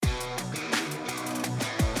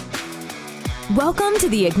Welcome to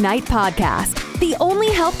the Ignite Podcast, the only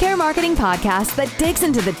healthcare marketing podcast that digs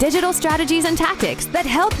into the digital strategies and tactics that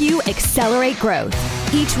help you accelerate growth.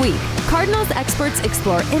 Each week, Cardinals experts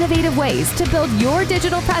explore innovative ways to build your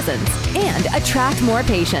digital presence and attract more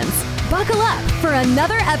patients. Buckle up for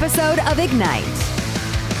another episode of Ignite.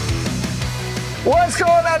 What's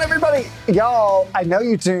going on, everybody? Y'all, I know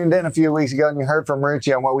you tuned in a few weeks ago and you heard from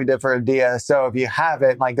Ruchi on what we did for a DSO. If you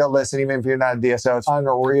haven't, go listen, even if you're not a DSO. It's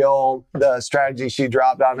unreal, the strategy she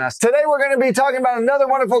dropped on us. Today, we're going to be talking about another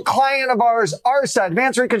wonderful client of ours, ARSA,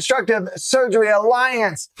 Advanced Reconstructive Surgery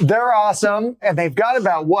Alliance. They're awesome. And they've got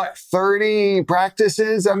about, 30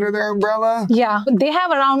 practices under their umbrella? Yeah, they have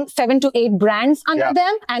around 7 to 8 brands under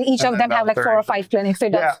them, and each of them have 4 or 5 clinics. So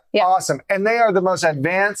it does. Yeah, awesome. And they are the most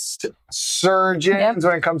advanced surgeons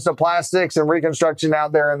when it comes to plastics and reconstruction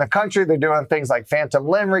out there in the country. They're doing things like phantom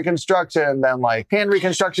limb reconstruction and then hand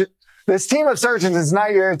reconstruction. This team of surgeons is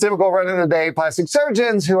not your typical run-of-the-day plastic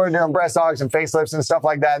surgeons who are doing breast augs and facelifts and stuff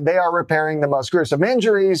like that. They are repairing the most gruesome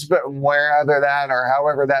injuries, but wherever that or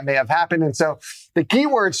however that may have happened. And so the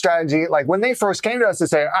keyword strategy, when they first came to us to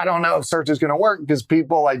say, I don't know if search is going to work because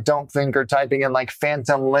people don't think are typing in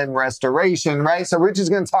phantom limb restoration, right? So Rich is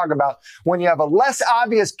going to talk about when you have a less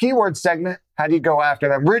obvious keyword segment, how do you go after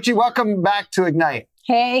them? Richie, welcome back to Ignite.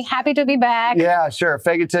 Hey, happy to be back. Yeah, sure.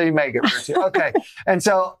 Fake it till you make it, Richie. Okay. And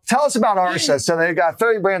so tell us about ARSA. So they've got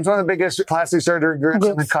 30 brands, one of the biggest plastic surgery groups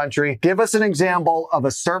in the country. Give us an example of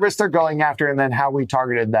a service they're going after and then how we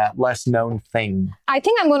targeted that less known thing. I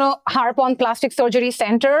think I'm going to harp on Plastic Surgery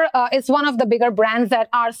Center. It's one of the bigger brands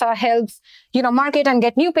that ARSA helps, market and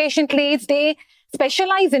get new patient leads. They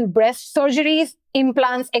specialize in breast surgeries,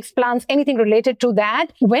 implants, explants, anything related to that.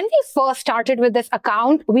 When we first started with this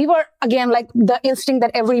account, we were, again, the instinct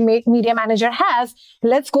that every media manager has,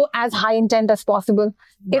 let's go as high intent as possible.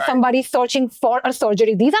 Right. If somebody's searching for a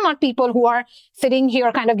surgery, these are not people who are sitting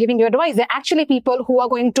here kind of giving you advice. They're actually people who are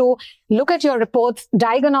going to look at your reports,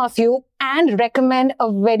 diagnose you, and recommend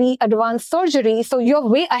a very advanced surgery. So you're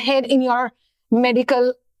way ahead in your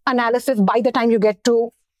medical analysis by the time you get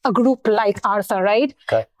to a group like ARSA, right?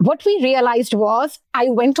 Okay. What we realized was I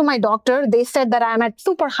went to my doctor. They said that I'm at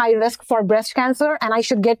super high risk for breast cancer and I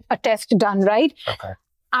should get a test done, right? Okay.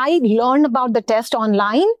 I learned about the test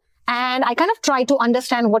online and I kind of try to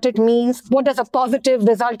understand what it means. What does a positive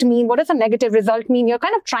result mean? What does a negative result mean? You're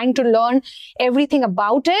kind of trying to learn everything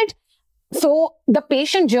about it. So the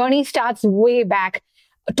patient journey starts way back.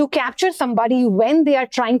 To capture somebody when they are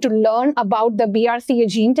trying to learn about the BRCA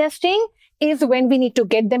gene testing is when we need to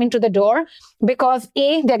get them into the door because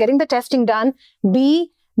A, they're getting the testing done.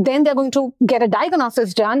 B, then they're going to get a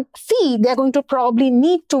diagnosis done. C, they're going to probably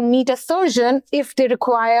need to meet a surgeon if they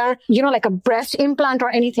require, a breast implant or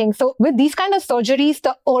anything. So with these kind of surgeries,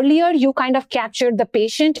 the earlier you kind of capture the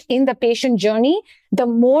patient in the patient journey, the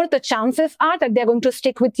more the chances are that they're going to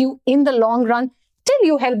stick with you in the long run till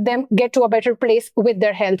you help them get to a better place with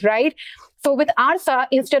their health, right? So with ARSA,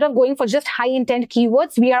 instead of going for just high intent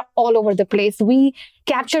keywords, we are all over the place. We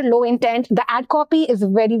capture low intent. The ad copy is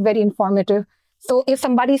very, very informative. So if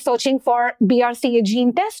somebody's searching for BRCA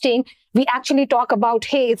gene testing, we actually talk about,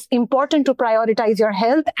 hey, it's important to prioritize your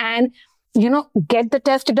health and get the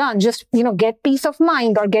test done. Just, get peace of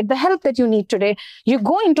mind or get the help that you need today. You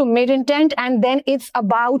go into mid-intent and then it's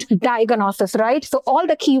about diagnosis, right? So all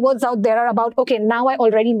the keywords out there are about, okay, now I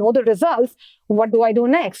already know the results. What do I do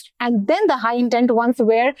next? And then the high intent ones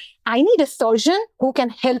where I need a surgeon who can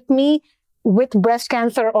help me with breast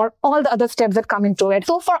cancer or all the other steps that come into it.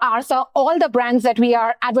 So for ARSA, all the brands that we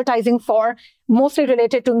are advertising for, mostly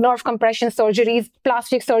related to nerve compression surgeries,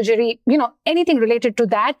 plastic surgery, anything related to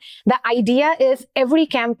that. The idea is every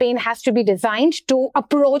campaign has to be designed to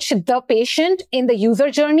approach the patient in the user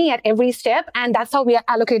journey at every step. And that's how we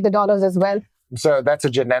allocate the dollars as well. So that's a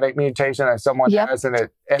genetic mutation that someone has, and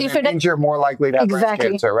it means you're more likely to have breast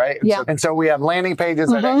cancer, right? And so we have landing pages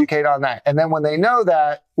that educate on that. And then when they know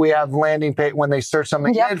that, we have landing page when they search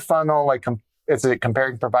something mid-funnel, is it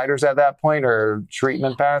comparing providers at that point or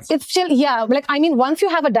treatment paths? It's still, once you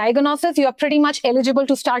have a diagnosis, you are pretty much eligible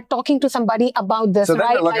to start talking to somebody about this, so then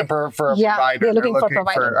right? They're looking for a provider. They're looking for a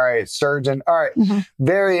provider. All right, surgeon. All right,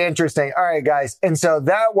 very interesting. All right, guys. And so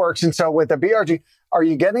that works. And so with the BRG, are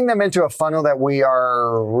you getting them into a funnel that we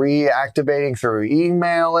are reactivating through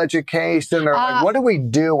email education? Or what do we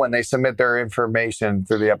do when they submit their information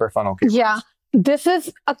through the upper funnel? Yeah. this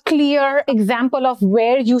is a clear example of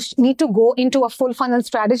where you need to go into a full funnel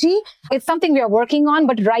strategy. It's something we are working on,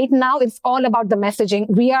 but right now it's all about the messaging.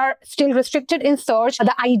 We are still restricted in search.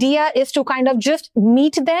 The idea is to kind of just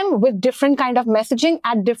meet them with different kind of messaging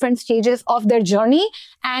at different stages of their journey.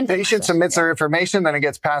 And patient submits their information, then it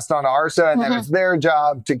gets passed on to ARSA, and then it's their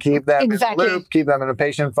job to keep them in the loop, keep them in a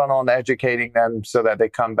patient funnel, and educating them so that they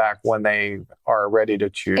come back when they are ready to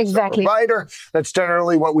choose a provider. That's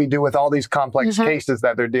generally what we do with all these complex cases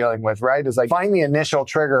that they're dealing with, right? Is like find the initial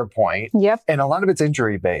trigger point. And a lot of it's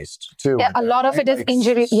injury based too. Yeah, a lot of it is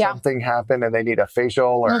injury. Something happened and they need a facial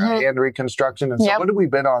or a hand reconstruction. And so what have we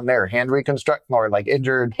been on there? Hand reconstruction or like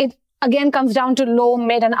injured? It again comes down to low,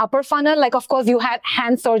 mid, and upper funnel. Like, of course, you had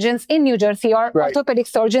hand surgeons in New Jersey or orthopedic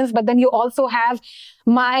surgeons, but then you also have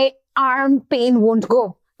my arm pain won't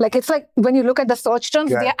go. Like, it's like when you look at the search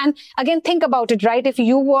terms there, and again, think about it, right? If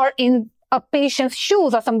you were in a patient's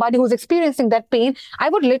shoes or somebody who's experiencing that pain, I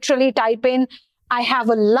would literally type in, I have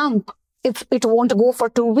a lump. It won't go for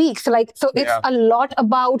 2 weeks. Like, so it's a lot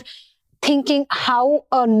about thinking how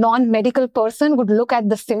a non-medical person would look at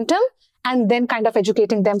the symptom and then kind of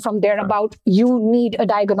educating them from there about you need a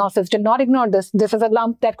diagnosis. Do not ignore this. This is a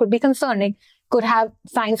lump that could be concerning, could have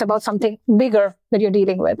signs about something bigger that you're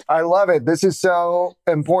dealing with. I love it. This is so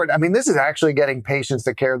important. I mean, this is actually getting patients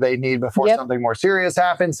the care they need before something more serious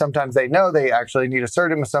happens. Sometimes they know they actually need a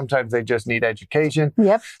surgeon, sometimes they just need education.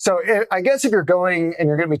 So I guess if you're going and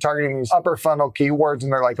you're going to be targeting these upper funnel keywords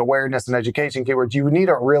and they're like awareness and education keywords, you need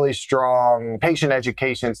a really strong patient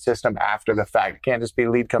education system after the fact. It can't just be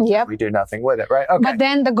lead comes in, we do nothing with it, right? Okay. But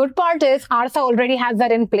then the good part is ARSA already has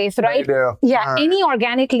that in place, right? They do. Yeah. Any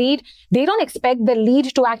organic lead, they don't expect the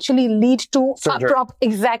lead to actually lead to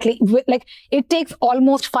exactly. Like it takes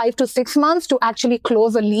almost 5 to 6 months to actually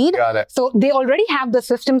close a lead. Got it. So they already have the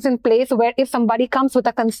systems in place where if somebody comes with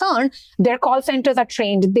a concern, their call centers are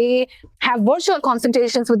trained. They have virtual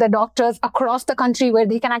consultations with the doctors across the country where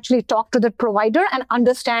they can actually talk to the provider and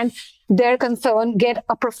understand their concern, get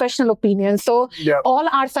a professional opinion. So all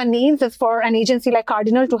ARSA needs is for an agency like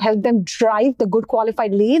Cardinal to help them drive the good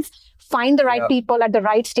qualified leads, find the right people at the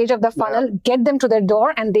right stage of the funnel, get them to their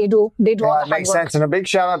door, and they do all the hard work. Makes sense. And a big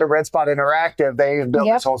shout out to Red Spot Interactive. They built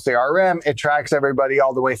this whole CRM. It tracks everybody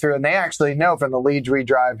all the way through, and they actually know from the leads we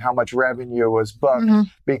drive how much revenue was booked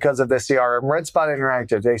because of the CRM. Red Spot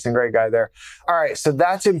Interactive, Jason, great guy there. All right, so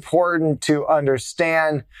that's important to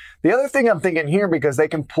understand. The other thing I'm thinking here, because they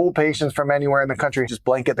can pull patients from anywhere in the country, just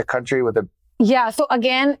blanket the country with a... So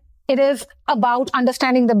again, it is about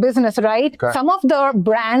understanding the business, right? Some of the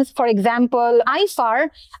brands, for example, IFAR,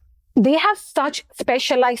 they have such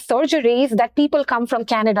specialized surgeries that people come from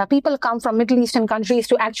Canada, people come from Middle Eastern countries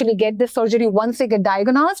to actually get this surgery once they get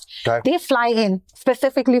diagnosed. They fly in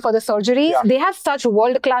specifically for the surgeries. They have such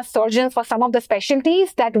world-class surgeons for some of the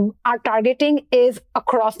specialties that our targeting is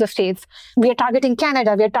across the states. We are targeting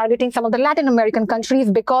Canada. We are targeting some of the Latin American countries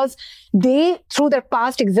because they, through their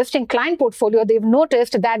past existing client portfolio, they've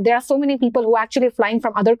noticed that there are so many people who are actually flying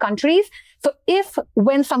from other countries. So if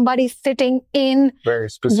when somebody's sitting in very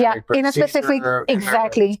specific in a specific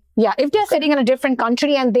if they're sitting in a different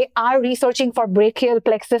country and they are researching for brachial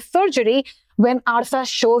plexus surgery, when ARSA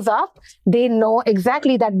shows up, they know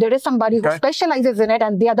exactly that there is somebody who specializes in it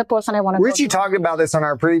and the other person I want to Richie talked about this on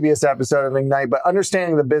our previous episode of Ignite, but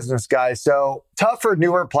understanding the business, guys. So tough for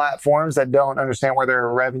newer platforms that don't understand where their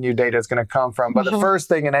revenue data is going to come from. But the first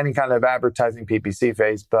thing in any kind of advertising, PPC,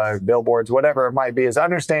 Facebook, billboards, whatever it might be, is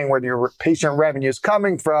understanding where your patient revenue is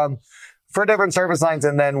coming from for different service lines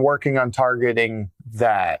and then working on targeting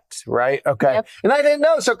that, right? Okay. And I didn't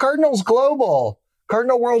know. So Cardinal's global.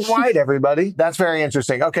 Cardinal worldwide, everybody. That's very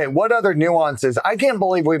interesting. Okay, what other nuances? I can't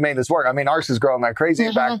believe we made this work. I mean, ours is growing like crazy,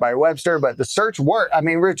 backed by Webster, but the search worked. I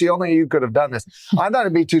mean, Richie, only you could have done this. I thought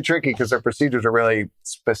it'd be too tricky because their procedures are really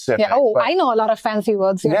specific. I know a lot of fancy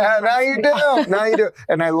words. Now you do. Now you do.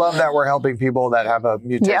 And I love that we're helping people that have a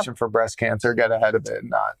mutation for breast cancer get ahead of it and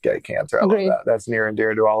not get cancer. I love that. That's near and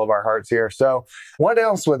dear to all of our hearts here. So what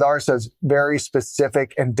else with ours is very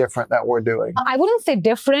specific and different that we're doing? I wouldn't say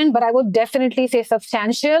different, but I would definitely say substantial.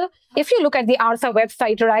 If you look at the ARSA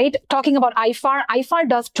website, right, talking about IFAR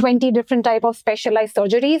does 20 different type of specialized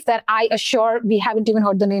surgeries that I assure we haven't even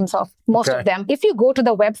heard the names of, most of them. If you go to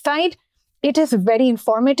the website, it is very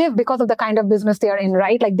informative because of the kind of business they are in,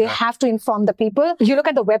 right? Like they have to inform the people. You look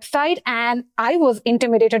at the website and I was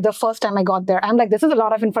intimidated the first time I got there. I'm like, this is a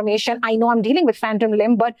lot of information. I know I'm dealing with phantom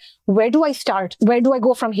limb, but where do I start? Where do I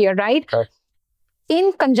go from here, right?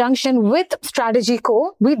 In conjunction with Strategy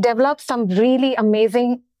Co., we developed some really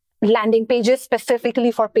amazing landing pages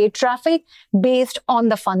specifically for paid traffic based on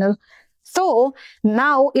the funnel. So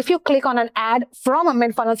now if you click on an ad from a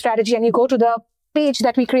mid-funnel strategy and you go to the page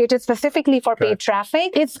that we created specifically for paid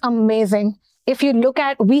traffic, it's amazing. If you look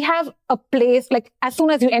at, we have a place, like as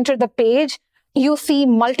soon as you enter the page, you see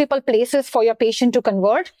multiple places for your patient to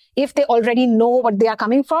convert. If they already know what they are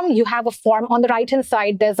coming from, you have a form on the right-hand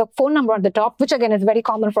side. There's a phone number on the top, which again is very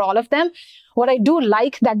common for all of them. What I do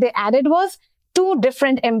like that they added was 2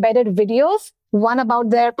 different embedded videos, one about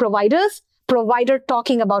their provider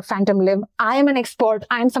talking about phantom limb. I am an expert.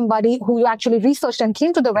 I am somebody who actually researched and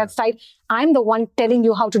came to the website. I'm the one telling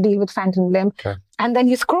you how to deal with phantom limb. Okay. And then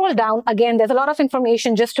you scroll down. Again, there's a lot of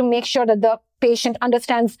information just to make sure that the patient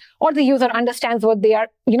understands or the user understands what they are,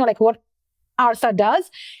 like what ARSA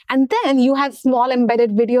does. And then you have small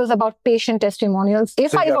embedded videos about patient testimonials.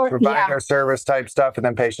 If I were provider service type stuff and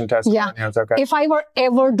then patient testimonials. Okay. If I were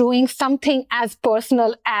ever doing something as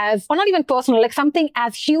personal as, or not even personal, like something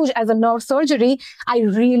as huge as a nerve surgery, I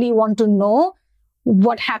really want to know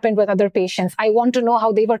what happened with other patients. I want to know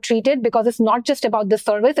how they were treated, because it's not just about the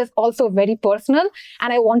service. It's also very personal.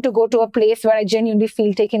 And I want to go to a place where I genuinely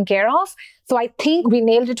feel taken care of. So I think we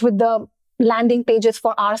nailed it with the landing pages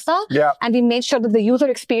for ARSA. Yeah. And we made sure that the user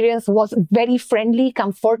experience was very friendly,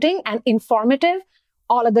 comforting, and informative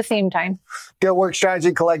all at the same time. Good work,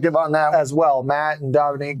 Strategy Collective, on that as well. Matt and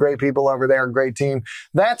Dominique, great people over there, great team.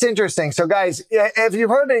 That's interesting. So guys, if you've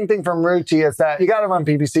heard anything from Ruchi, it's that you got to run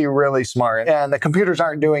PPC really smart, and the computers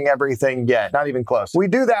aren't doing everything yet, not even close. We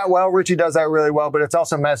do that well. Ruchi does that really well, but it's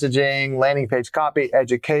also messaging, landing page copy,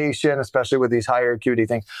 education, especially with these higher acuity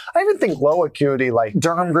things. I even think low acuity, like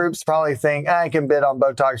derm groups probably think, I can bid on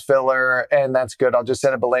Botox filler and that's good. I'll just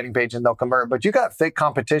set up a landing page and they'll convert. But you got thick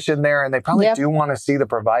competition there, and they probably do want to see the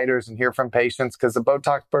providers and hear from patients, because the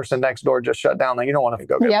Botox person next door just shut down. Like, you don't want to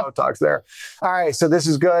go get Botox there. All right. So this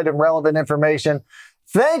is good and relevant information.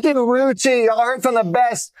 Thank you, Ruchi. I heard from the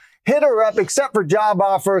best. Hit her up, except for job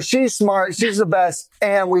offers. She's smart. She's the best.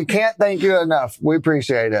 And we can't thank you enough. We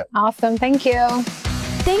appreciate it. Awesome. Thank you.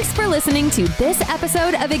 Thanks for listening to this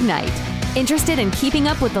episode of Ignite. Interested in keeping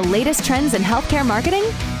up with the latest trends in healthcare marketing?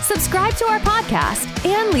 Subscribe to our podcast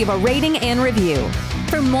and leave a rating and review.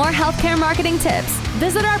 For more healthcare marketing tips,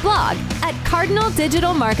 visit our blog at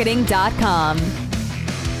cardinaldigitalmarketing.com.